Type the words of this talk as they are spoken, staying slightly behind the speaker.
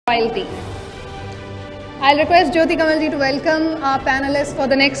royalty. I'll request Jyoti Kamalji to welcome our panelists for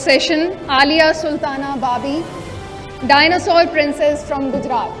the next session, Aaliya Sultana Babi, Dinosaur Princess from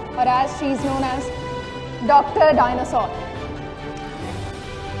Gujarat, or as she's known as Dr. Dinosaur.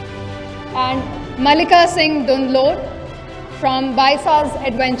 And Mallyka Singh Dundlod from BAISA'S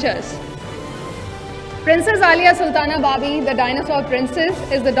Adventures. Princess Aaliya Sultana Babi, the Dinosaur Princess,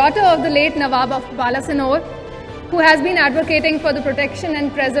 is the daughter of the late Nawab of Balasinore, who has been advocating for the protection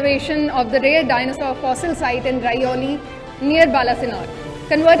and preservation of the rare dinosaur fossil site in Rayoli near Balasinore.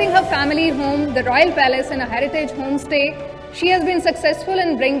 Converting her family home, the Royal Palace, in a heritage homestay, she has been successful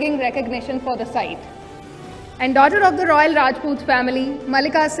in bringing recognition for the site. And daughter of the Royal Rajput family,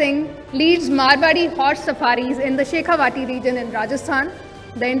 Mallyka Singh leads Marwadi horse safaris in the Shekhawati region in Rajasthan.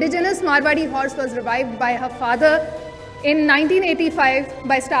 The indigenous Marwadi horse was revived by her father in 1985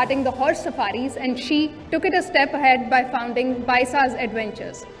 by starting the horse safaris, and she took it a step ahead by founding BAISA'S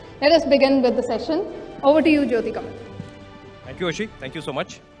Adventures. Let us begin with the session. Over to you, Jyoti Kamal. Thank you, Ashi. Thank you so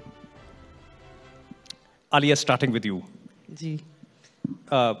much. Aaliya, starting with you. Ji.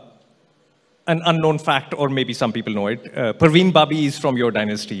 An unknown fact, or maybe some people know it. Parveen Babi is from your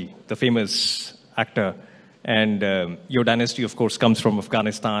dynasty, the famous actor. And your dynasty, of course, comes from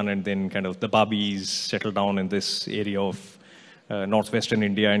Afghanistan, and then kind of the Babis settled down in this area of northwestern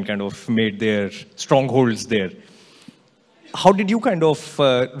India and kind of made their strongholds there. How did you kind of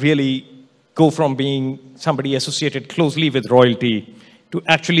really go from being somebody associated closely with royalty to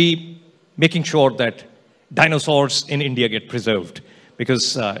actually making sure that dinosaurs in India get preserved?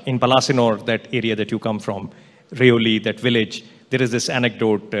 Because in Balasinore, that area that you come from, Rayoli, that village, there is this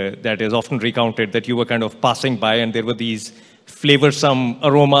anecdote that is often recounted that you were kind of passing by and there were these flavorsome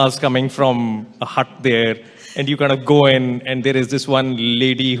aromas coming from a hut there, and you kind of go in and there is this one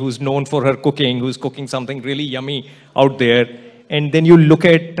lady who's known for her cooking, who's cooking something really yummy out there. And then you look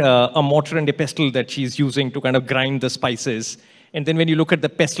at a mortar and a pestle that she's using to kind of grind the spices. And then when you look at the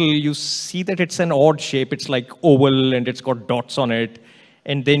pestle, you see that it's an odd shape. It's like oval and it's got dots on it.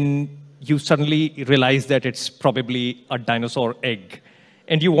 And then you suddenly realize that it's probably a dinosaur egg.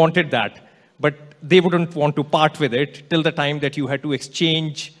 And you wanted that. But they wouldn't want to part with it till the time that you had to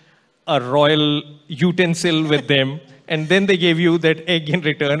exchange a royal utensil with them. And then they gave you that egg in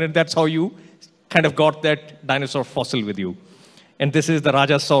return. And that's how you kind of got that dinosaur fossil with you. And this is the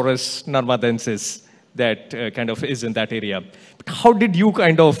Rajasaurus narmadensis that kind of is in that area. But how did you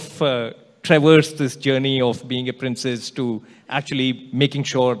kind of traverse this journey of being a princess to actually making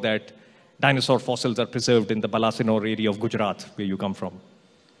sure that dinosaur fossils are preserved in the Balasinore area of Gujarat, where you come from?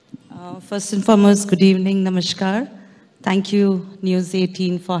 First and foremost, good evening, namaskar. Thank you, News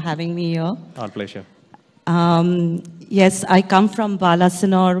 18, for having me here. Our pleasure. Yes, I come from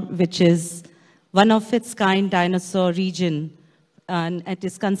Balasinore, which is one of its kind dinosaur region, and it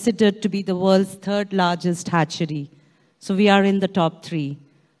is considered to be the world's third largest hatchery. So we are in the top 3,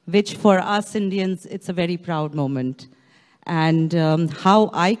 which for us Indians, it's a very proud moment. And how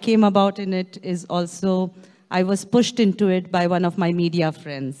I came about in it is also, I was pushed into it by one of my media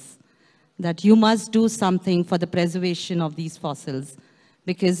friends, that you must do something for the preservation of these fossils,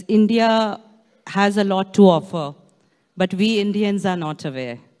 because India has a lot to offer, but we Indians are not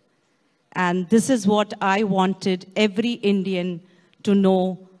aware. And this is what I wanted every Indian to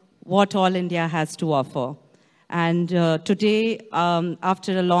know, what all India has to offer. And today,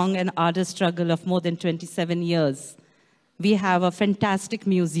 after a long and arduous struggle of more than 27 years, we have a fantastic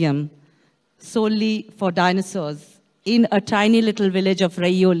museum solely for dinosaurs in a tiny little village of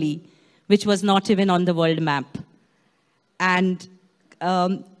Rayoli, which was not even on the world map. And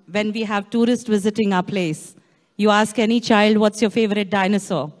when we have tourists visiting our place, you ask any child, what's your favorite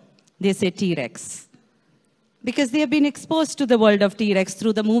dinosaur? They say T-Rex. Because they have been exposed to the world of T-Rex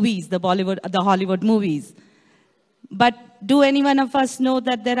through the movies, the Hollywood movies. But do any one of us know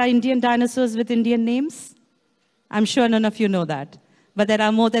that there are Indian dinosaurs with Indian names? I'm sure none of you know that. But there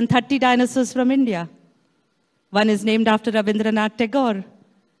are more than 30 dinosaurs from India. One is named after Rabindranath Tagore.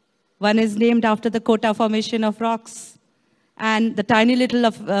 One is named after the Kota Formation of rocks. And the tiny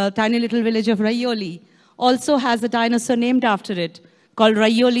little village of Rayoli also has a dinosaur named after it, called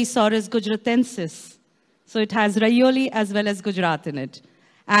Rayolisaurus gujratensis. So it has Rayoli as well as Gujarat in it.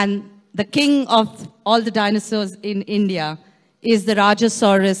 And the king of all the dinosaurs in India is the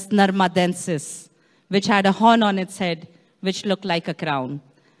Rajasaurus narmadensis, which had a horn on its head, which looked like a crown.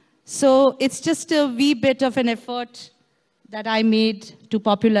 So it's just a wee bit of an effort that I made to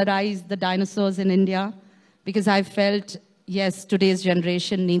popularize the dinosaurs in India, because I felt, yes, today's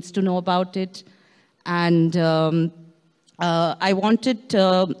generation needs to know about it. And I wanted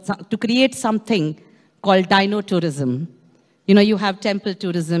to create something called dino tourism. You know, you have temple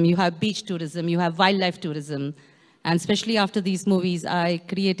tourism, you have beach tourism, you have wildlife tourism. And especially after these movies, I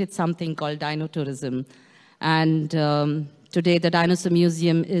created something called Dino Tourism. And today, the Dinosaur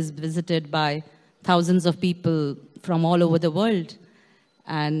Museum is visited by thousands of people from all over the world.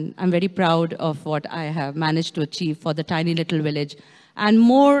 And I'm very proud of what I have managed to achieve for the tiny little village. And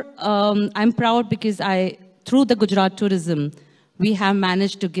more, I'm proud because through the Gujarat tourism, we have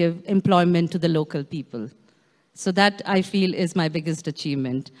managed to give employment to the local people. So that, I feel, is my biggest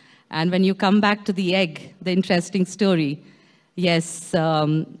achievement. And when you come back to the egg, the interesting story, yes,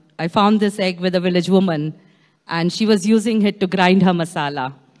 I found this egg with a village woman, and she was using it to grind her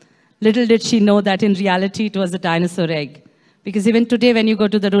masala. Little did she know that in reality it was a dinosaur egg. Because even today when you go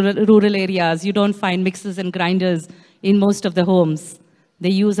to the rural areas, you don't find mixers and grinders in most of the homes.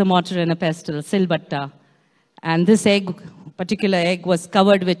 They use a mortar and a pestle, silbatta. And this particular egg was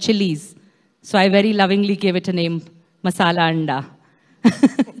covered with chilies. So I very lovingly gave it a name, Masala Anda,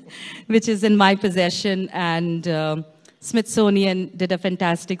 which is in my possession. And Smithsonian did a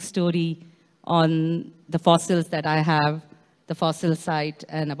fantastic story on the fossils that I have, the fossil site,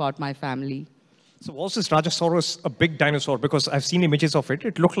 and about my family. So was this Rajasaurus a big dinosaur? Because I've seen images of it.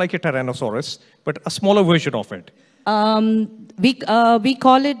 It looked like a Tyrannosaurus, but a smaller version of it. We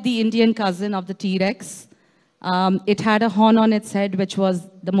call it the Indian cousin of the T-Rex. It had a horn on its head, which was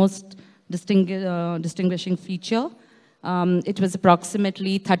the most distinguishing feature. It was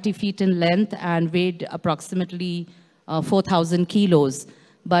approximately 30 feet in length and weighed approximately 4,000 kilos.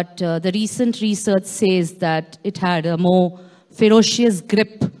 But the recent research says that it had a more ferocious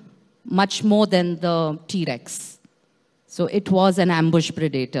grip, much more than the T-Rex. So it was an ambush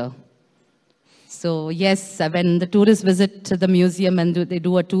predator. So yes, when the tourists visit the museum and they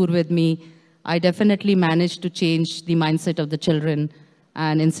do a tour with me, I definitely managed to change the mindset of the children.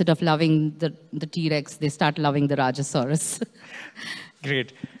 And instead of loving the T-Rex, they start loving the Rajasaurus.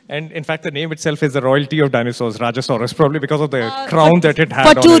 Great. And in fact, the name itself is the royalty of dinosaurs, Rajasaurus, probably because of the crown that it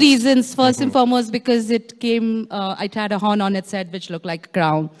had. For two reasons. First and foremost, because it had a horn on its head, which looked like a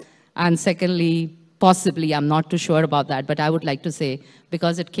crown. And secondly, possibly, I'm not too sure about that, but I would like to say,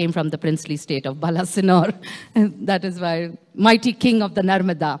 because it came from the princely state of Balasinor. That is why, mighty king of the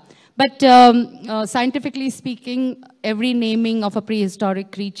Narmada. But scientifically speaking, every naming of a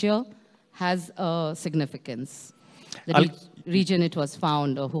prehistoric creature has a significance. The region it was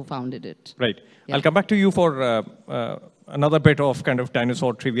found or who founded it. Right. Yeah. I'll come back to you for another bit of kind of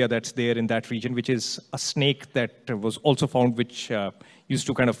dinosaur trivia that's there in that region, which is a snake that was also found, which used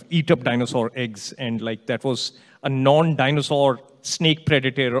to kind of eat up dinosaur eggs. And like that was a non-dinosaur snake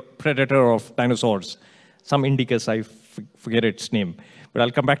predator of dinosaurs. Some Indicus, I forget its name. But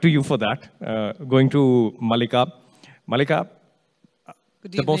I'll come back to you for that. Going to Mallyka. Mallyka.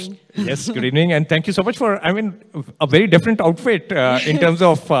 Good evening. Yes, good evening. And thank you so much for, a very different outfit in terms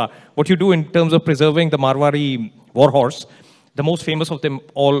of what you do in terms of preserving the Marwari warhorse. The most famous of them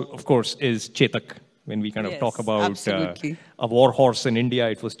all, of course, is Chetak. When we kind of talk about a warhorse in India,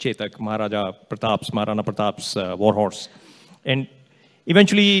 it was Chetak, Maharana Pratap's warhorse. And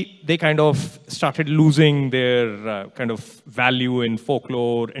eventually, they kind of started losing their kind of value in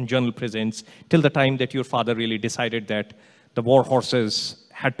folklore and journal presence till the time that your father really decided that the war horses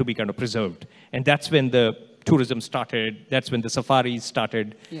had to be kind of preserved. And that's when the tourism started. That's when the safaris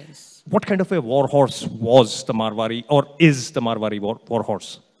started. Yes. What kind of a war horse was the Marwari, or is the Marwari war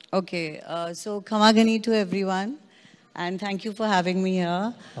horse? Okay, so Khamagani to everyone. And thank you for having me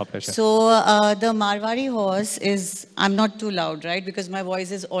here. Our pleasure. So the Marwari horse is, I'm not too loud, right? Because my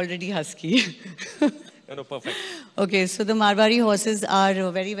voice is already husky. No, perfect. Okay, so the Marwari horses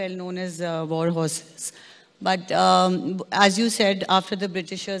are very well known as war horses. But as you said, after the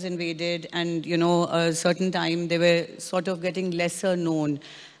Britishers invaded and, a certain time, they were sort of getting lesser known.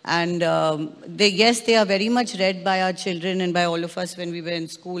 And yes, they are very much read by our children and by all of us when we were in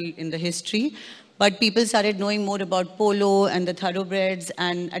school in the history. But people started knowing more about polo and the thoroughbreds.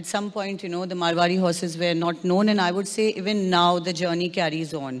 And at some point, the Marwari horses were not known. And I would say even now the journey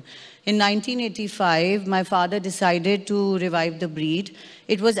carries on. In 1985, my father decided to revive the breed.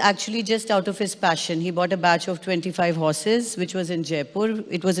 It was actually just out of his passion. He bought a batch of 25 horses, which was in Jaipur.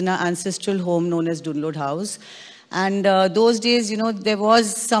 It was in our ancestral home known as Dundlod House. And those days, there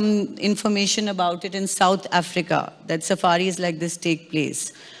was some information about it in South Africa, that safaris like this take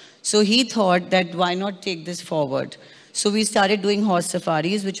place. So he thought that why not take this forward? So we started doing horse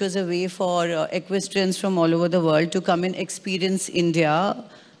safaris, which was a way for equestrians from all over the world to come and experience India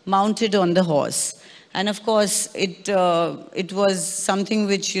mounted on the horse. And of course, it was something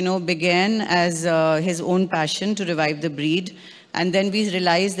which, began as his own passion to revive the breed. And then we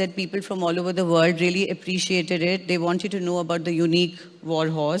realized that people from all over the world really appreciated it. They wanted to know about the unique war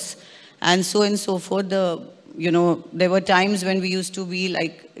horse. And so forth. There were times when we used to be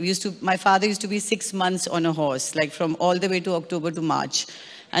like, my father used to be 6 months on a horse, like from all the way to October to March.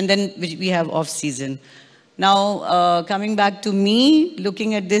 And then we have off season. Now, coming back to me,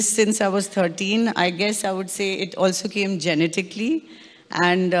 looking at this since I was 13, I guess I would say it also came genetically.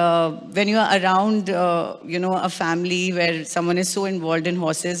 And when you are around, a family where someone is so involved in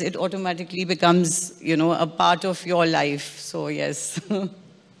horses, it automatically becomes, a part of your life. So, yes.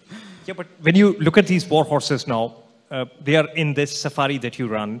 Yeah, but when you look at these war horses now, they are in this safari that you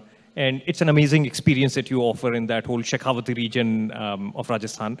run. And it's an amazing experience that you offer in that whole Shekhawati region of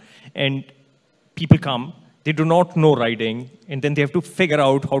Rajasthan. And people come, they do not know riding, and then they have to figure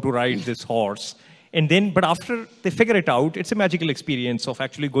out how to ride this horse. And then, but after they figure it out, it's a magical experience of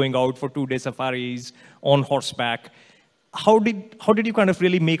actually going out for 2-day safaris on horseback. How did you kind of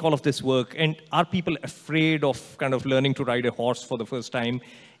really make all of this work? And are people afraid of kind of learning to ride a horse for the first time?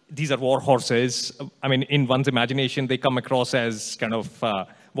 These are war horses. I mean, in one's imagination, they come across as kind of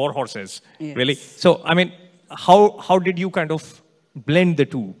war horses, yes. Really. So, I mean, how did you kind of blend the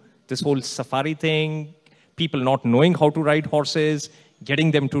two? This whole safari thing, people not knowing how to ride horses,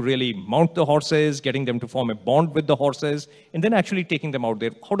 getting them to really mount the horses, getting them to form a bond with the horses, and then actually taking them out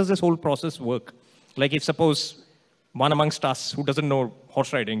there. How does this whole process work? Like if suppose one amongst us who doesn't know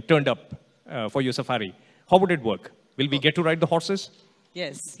horse riding turned up for your safari, how would it work? Will we get to ride the horses?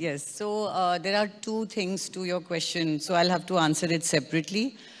 Yes, yes. So there are two things to your question, so I'll have to answer it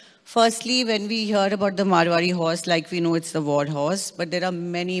separately. Firstly, when we hear about the Marwari horse, like we know it's the war horse, but there are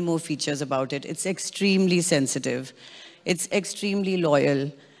many more features about it. It's extremely sensitive. It's extremely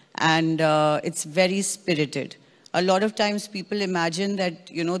loyal, and it's very spirited. A lot of times people imagine that,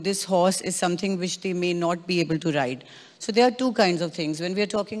 this horse is something which they may not be able to ride. So there are two kinds of things. When we are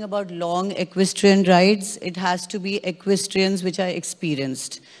talking about long equestrian rides, it has to be equestrians which are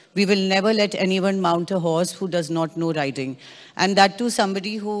experienced. We will never let anyone mount a horse who does not know riding. And that too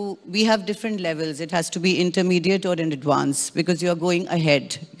somebody who, we have different levels. It has to be intermediate or in advance because you're going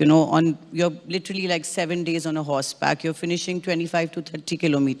ahead, you're literally like 7 days on a horseback. You're finishing 25 to 30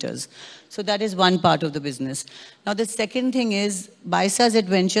 kilometers. So that is one part of the business. Now the second thing is BAISA'S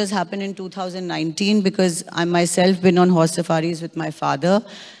adventures happened in 2019 because I myself been on horse safaris with my father.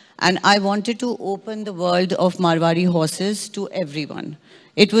 And I wanted to open the world of Marwari horses to everyone.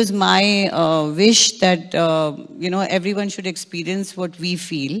 It was my wish that, everyone should experience what we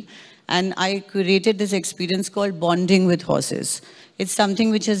feel. And I created this experience called bonding with horses. It's something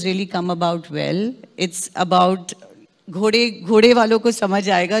which has really come about well. It's about घोड़े वालों को समझ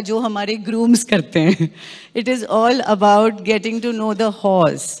आएगा जो हमारे grooms करते हैं. It is all about getting to know the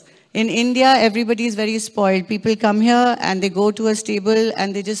horse. In India, everybody is very spoiled. People come here and they go to a stable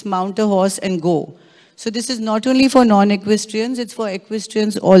and they just mount a horse and go. So this is not only for non-equestrians, it's for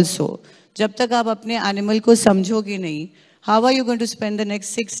equestrians also. जब तक आप अपने animal को समझोगे नहीं, how are you going to spend the next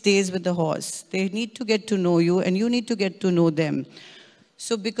 6 days with the horse? They need to get to know you and you need to get to know them.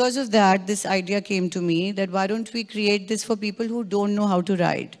 So because of that, this idea came to me that why don't we create this for people who don't know how to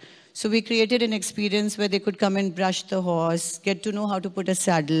ride? So we created an experience where they could come and brush the horse, get to know how to put a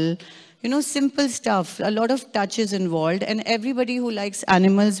saddle, simple stuff. A lot of touch is involved, and everybody who likes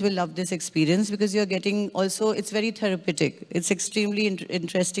animals will love this experience because you're getting also, it's very therapeutic. It's extremely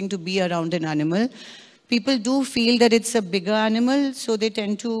interesting to be around an animal. People do feel that it's a bigger animal, so they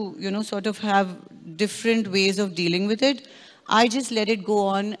tend to, sort of have different ways of dealing with it. I just let it go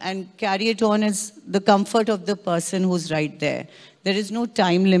on and carry it on as the comfort of the person who's right there. There is no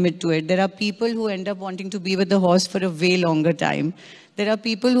time limit to it. There are people who end up wanting to be with the horse for a way longer time. There are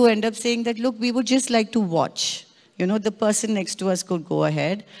people who end up saying that, look, we would just like to watch. The person next to us could go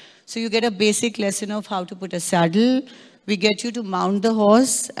ahead. So you get a basic lesson of how to put a saddle. We get you to mount the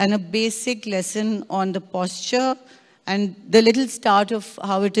horse and a basic lesson on the posture and the little start of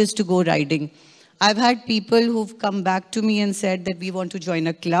how it is to go riding. I've had people who've come back to me and said that we want to join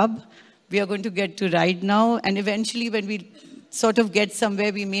a club. We are going to get to ride now. And eventually when we sort of get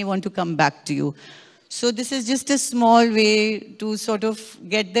somewhere, we may want to come back to you. So this is just a small way to sort of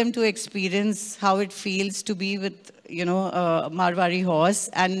get them to experience how it feels to be with, a Marwari horse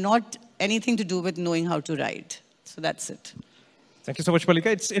and not anything to do with knowing how to ride. So that's it. Thank you so much,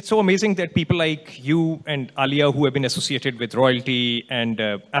 Mallyka. It's so amazing that people like you and Aaliya, who have been associated with royalty and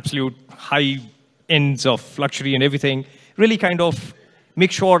absolute high ends of luxury and everything, really kind of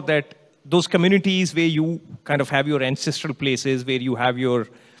make sure that those communities where you kind of have your ancestral places, where you have your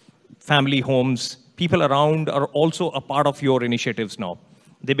family homes, people around are also a part of your initiatives now.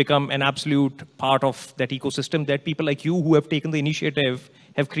 they become an absolute part of that ecosystem that people like you who have taken the initiative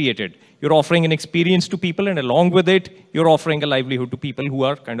have created. You're offering an experience to people, and along with it, you're offering a livelihood to people who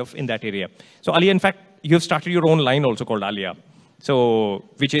are kind of in that area. So Aaliya, in fact, you have started your own line also called Aaliya, so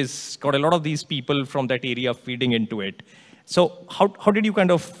which is got a lot of these people from that area feeding into it. So how did you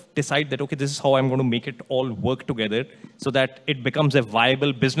kind of decide that, okay, this is how I'm going to make it all work together so that it becomes a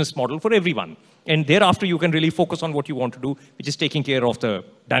viable business model for everyone? And thereafter, you can really focus on what you want to do, which is taking care of the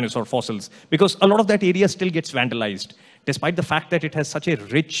dinosaur fossils. Because a lot of that area still gets vandalized. Despite the fact that it has such a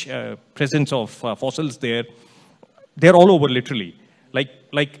rich presence of fossils there, they're all over, literally.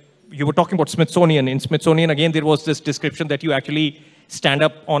 Like you were talking about Smithsonian. In Smithsonian, again, there was this description that you actually stand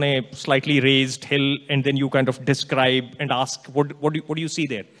up on a slightly raised hill, and then you kind of describe and ask, what do you see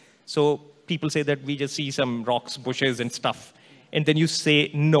there? So people say that we just see some rocks, bushes, and stuff. And then you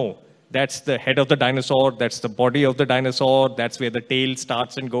say, no, that's the head of the dinosaur, that's the body of the dinosaur, that's where the tail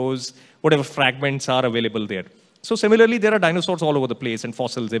starts and goes, whatever fragments are available there. So similarly, there are dinosaurs all over the place and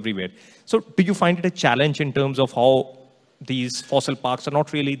fossils everywhere. So do you find it a challenge in terms of how these fossil parks are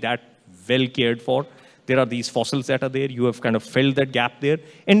not really that well cared for? There are these fossils that are there. You have kind of filled that gap there.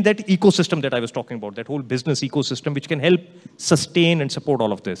 And that ecosystem that I was talking about, that whole business ecosystem, which can help sustain and support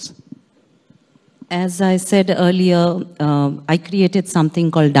all of this. As I said earlier, I created something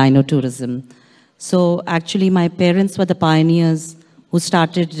called dino tourism. So actually, my parents were the pioneers who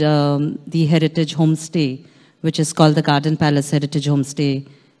started the heritage homestay, which is called the Garden Palace Heritage Homestay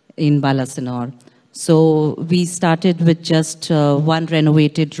in Balasinor. So we started with just one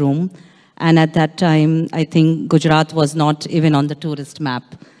renovated room. And at that time, I think Gujarat was not even on the tourist map,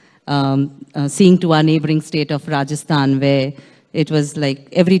 seeing to our neighboring state of Rajasthan, where it was like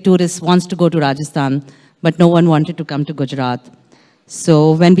every tourist wants to go to Rajasthan, but no one wanted to come to Gujarat.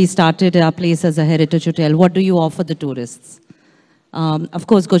 So when we started our place as a heritage hotel, what do you offer the tourists? Of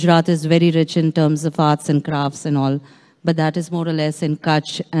course, Gujarat is very rich in terms of arts and crafts and all, but that is more or less in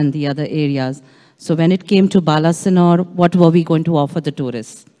Kutch and the other areas. So when it came to Balasinor, what were we going to offer the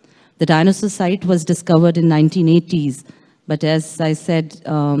tourists? The dinosaur site was discovered in 1980s, but as I said,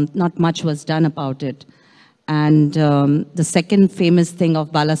 not much was done about it. And the second famous thing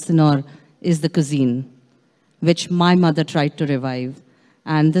of Balasinor is the cuisine, which my mother tried to revive.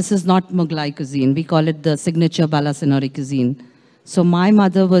 And this is not Mughlai cuisine. We call it the signature Balasinori cuisine. So my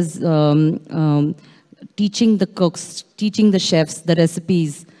mother was teaching the cooks, teaching the chefs the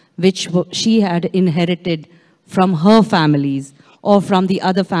recipes which she had inherited from her families or from the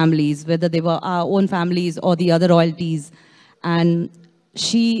other families, whether they were our own families or the other royalties. And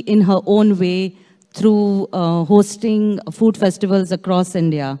she, in her own way, through hosting food festivals across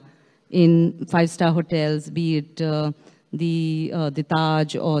India in five-star hotels, be it the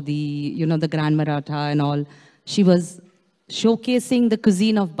Taj or the Grand Maratha and all, she was showcasing the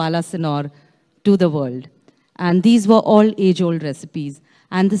cuisine of Balasinor to the world. And these were all age-old recipes.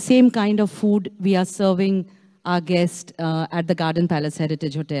 And the same kind of food we are serving our guest at the Garden Palace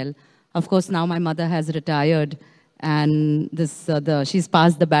Heritage Hotel. Of course, now my mother has retired, and she's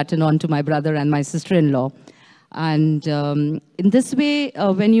passed the baton on to my brother and my sister-in-law. And in this way,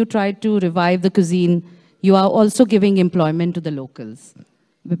 when you try to revive the cuisine, you are also giving employment to the locals,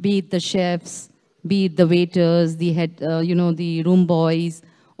 be it the chefs, be it the waiters, the head, the room boys,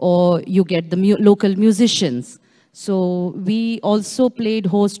 or you get the local musicians. So we also played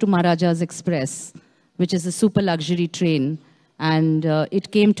host to Maharaja's Express, which is a super luxury train. And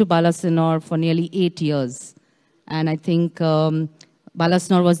it came to Balasinor for nearly 8 years. And I think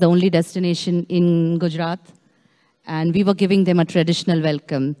Balasinor was the only destination in Gujarat. And we were giving them a traditional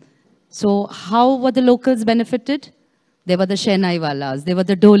welcome. So how were the locals benefited? They were the Shehnaiwalas, they were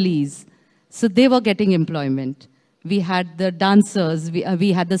the Dolis. So they were getting employment. We had the dancers,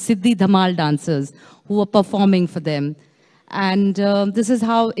 we had the Siddhi Dhamal dancers who were performing for them. And this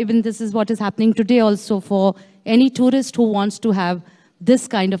is what is happening today also for any tourist who wants to have this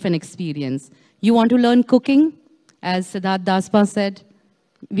kind of an experience. You want to learn cooking? As Siddharth Daspa said,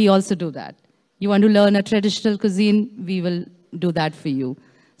 we also do that. You want to learn a traditional cuisine? We will do that for you.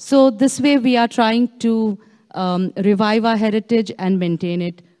 So this way we are trying to revive our heritage and maintain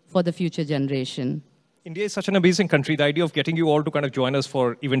it for the future generation. India is such an amazing country. The idea of getting you all to kind of join us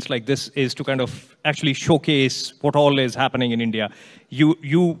for events like this is to kind of actually showcase what all is happening in India.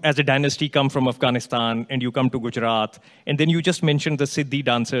 You as a dynasty come from Afghanistan and you come to Gujarat. And then you just mentioned the Siddhi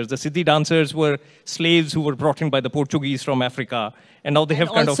dancers. The Siddhi dancers were slaves who were brought in by the Portuguese from Africa. And now they have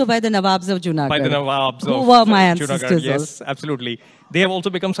kind of... Also by the Nawabs of Junagadh. By the Nawabs who were my ancestors. Junagadh. Yes, absolutely. They have also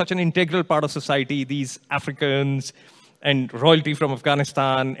become such an integral part of society. These Africans and royalty from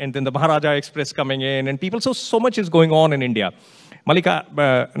Afghanistan, and then the Maharaja Express coming in, and people. So much is going on in India.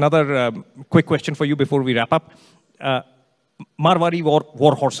 Mallyka, another quick question for you before we wrap up. Marwari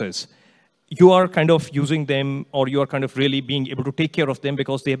war horses. You are kind of using them, or you are kind of really being able to take care of them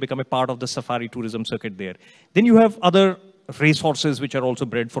because they have become a part of the safari tourism circuit there. Then you have other race horses which are also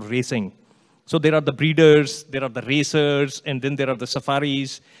bred for racing. So there are the breeders, there are the racers, and then there are the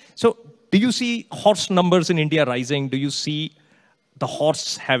safaris. So do you see horse numbers in India rising? Do you see the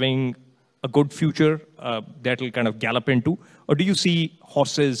horse having a good future that will kind of gallop into? Or do you see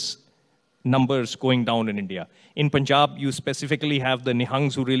horses numbers going down in India? In Punjab, you specifically have the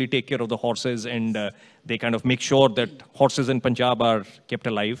Nihangs who really take care of the horses, and they kind of make sure that horses in Punjab are kept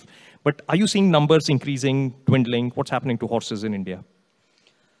alive. But are you seeing numbers increasing, dwindling? What's happening to horses in India?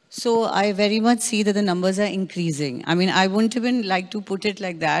 So I very much see that the numbers are increasing. I mean, I wouldn't even like to put it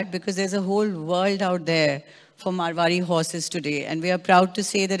like that, because there's a whole world out there for Marwari horses today. And we are proud to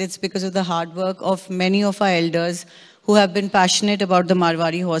say that it's because of the hard work of many of our elders who have been passionate about the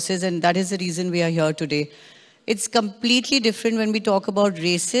Marwari horses, and that is the reason we are here today. It's completely different when we talk about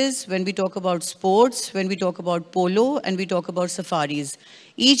races, when we talk about sports, when we talk about polo, and we talk about safaris.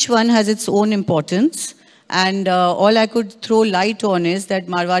 Each one has its own importance. And all I could throw light on is that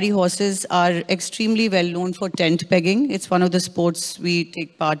Marwari horses are extremely well known for tent pegging. It's one of the sports we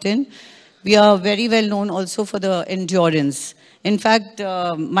take part in. We are very well known also for the endurance. In fact,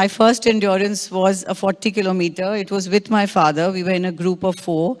 my first endurance was a 40 kilometer. It was with my father. We were in a group of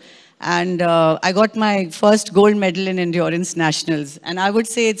 4. And I got my first gold medal in endurance nationals. And I would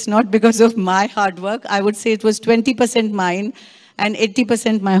say it's not because of my hard work. I would say it was 20% mine and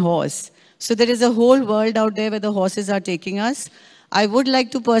 80% my horse. So there is a whole world out there where the horses are taking us. I would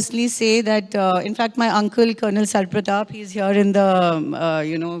like to personally say that, in fact, my uncle, Colonel Sarpratap, he's here in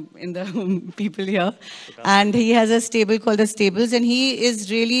the, in the people here. And he has a stable called the Stables. And he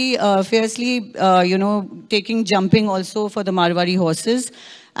is really fiercely, taking jumping also for the Marwari horses.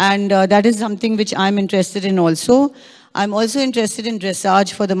 And that is something which I'm interested in also. I'm also interested in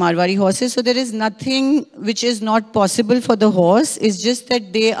dressage for the Marwari horses. So there is nothing which is not possible for the horse. It's just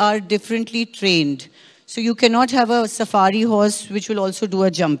that they are differently trained. So you cannot have a safari horse which will also do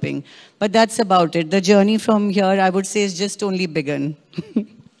a jumping. But that's about it. The journey from here, I would say, is just only begun.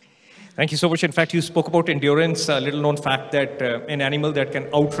 Thank you so much. In fact, you spoke about endurance, a little known fact that an animal that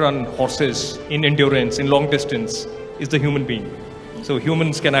can outrun horses in endurance, in long distance, is the human being. So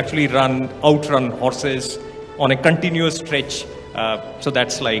humans can actually outrun horses on a continuous stretch. So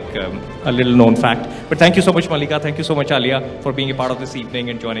that's like a little known fact. But thank you so much, Mallyka. Thank you so much, Aaliya, for being a part of this evening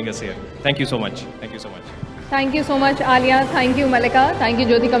and joining us here. Thank you so much. Thank you so much. Thank you so much, Aaliya. Thank you, Mallyka. Thank you,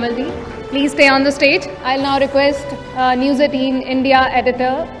 Jyoti Kamalji. Please stay on the stage. I'll now request News 18 India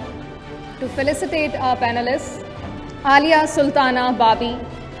editor to felicitate our panelists, Aaliya Sultana Babi,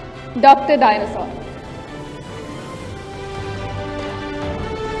 Dr. Dinosaur.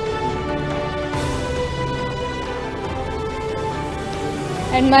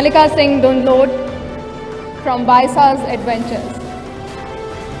 And Mallyka Singh Dundlod from BAISA'S Adventures.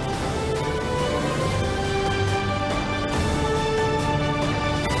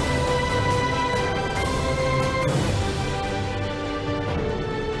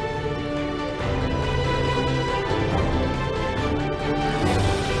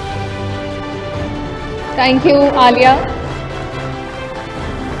 Thank you, Aaliya.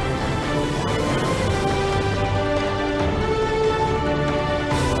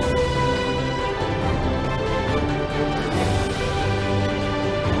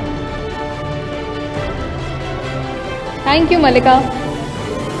 Thank you, Mallyka.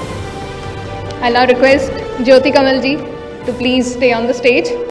 I'll now request Jyoti Kamalji to please stay on the stage.